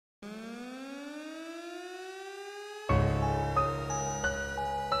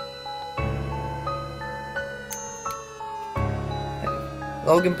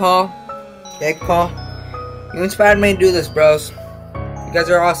Logan Paul, Jake Paul. You inspired me to do this, bros. You guys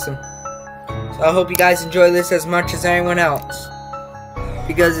are awesome. So I hope you guys enjoy this as much as anyone else.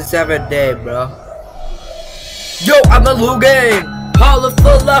 Because it's every day, bro. Yo, I'm a Logang Paulers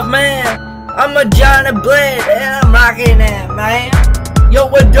full of man. I'm a Johnny Blade and I'm rocking it, man.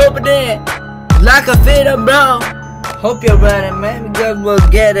 Yo, we're doping it like a fitter, bro. Hope you're ready, man, because we'll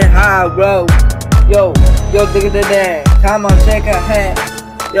get it high, bro. Yo, dig it dang. Come on, shake a hand.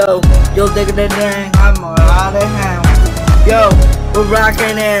 Yo, dig it dang. Come on, out of hand. Yo, we're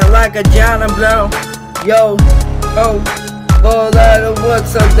rocking it like a Johnny, bro. Yo, go let the wood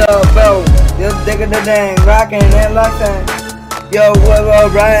so dope, bro. Yo, dig it dang. Rocking it like that. Yo, we're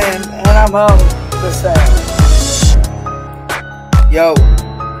riding, and I'm home the same. Yo,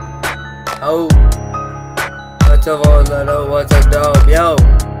 what's up, all little, what's up, dope, yo.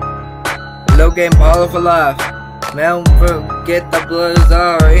 Logang Paulers for life. Man, don't forget the blues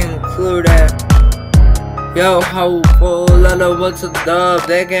are included. Yo, hopeful little, what's up, dope,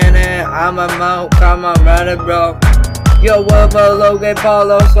 digging it. I'm a mount, come on, ready, bro. Yo, what about Logang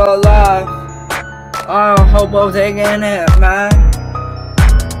Paulers for life? I'm hobo taking it, man.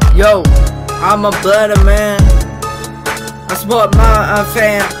 Yo, I'm a bloody man. I support my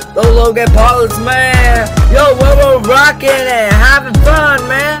fan, the Logang Paulers, man. Yo, we're rocking it, having fun,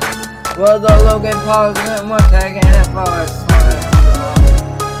 man. Well, the Logang Paulers, man, we're taking it for us, bro.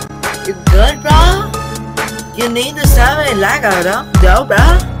 You good, bro? You need to serve it like a dope,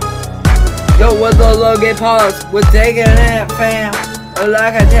 bro. Yo, we're the Logang Paulers, we're taking it, fam.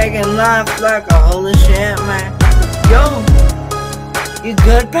 Like I taking life like a holy shit, man. Yo, you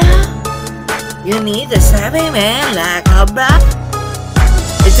good, bro? You need to serve it, man, like a bro.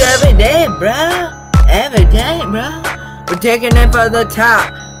 It's every day, bro. Every day, bro. We're taking it for the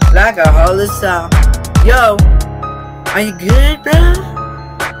top, like a holy song. Yo, are you good, bro?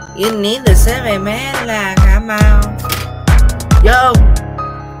 You need to serve it, man, like I'm out. Yo,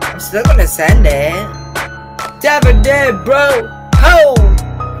 I'm still gonna send it. It's every day, bro. Ho!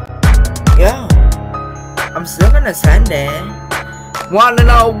 Yo, I'm still gonna send it. Wanna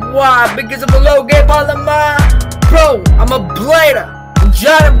know why? Because I'm a Logang Paulers, man. Bro, I'm a blader. I'm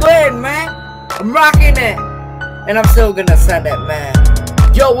Johnny Blade, man. I'm rocking it. And I'm still gonna send it, man.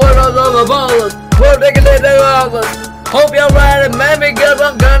 Yo, what are the ballers? We're taking it to others. Hope you're ready, man, because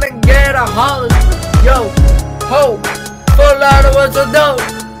I'm gonna get a holler. Yo, full out of what's a dope.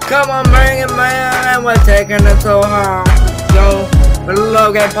 Come on, bring it, man. And we're taking it so hard. Yo, the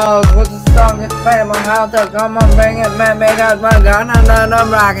Logang Paulers, what's the strongest fam on how to come on, bring it, man, because my gun and I'm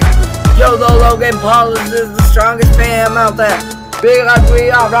rocking. Yo, the Logang Paulers is the strongest fam out there, because we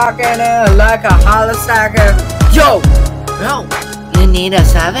are rocking it like a holler stacker. Yo, you need a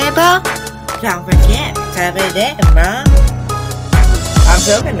survey, bro? Don't forget, it's every day, bro. I'm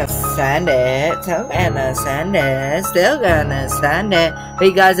still gonna send it, still gonna send it,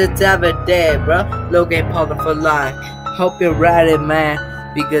 because it's every day, bro. Logang Paulers for life. Hope you're ready, man,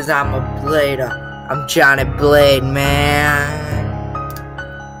 because I'm a blader. I'm Johnny Blade, man.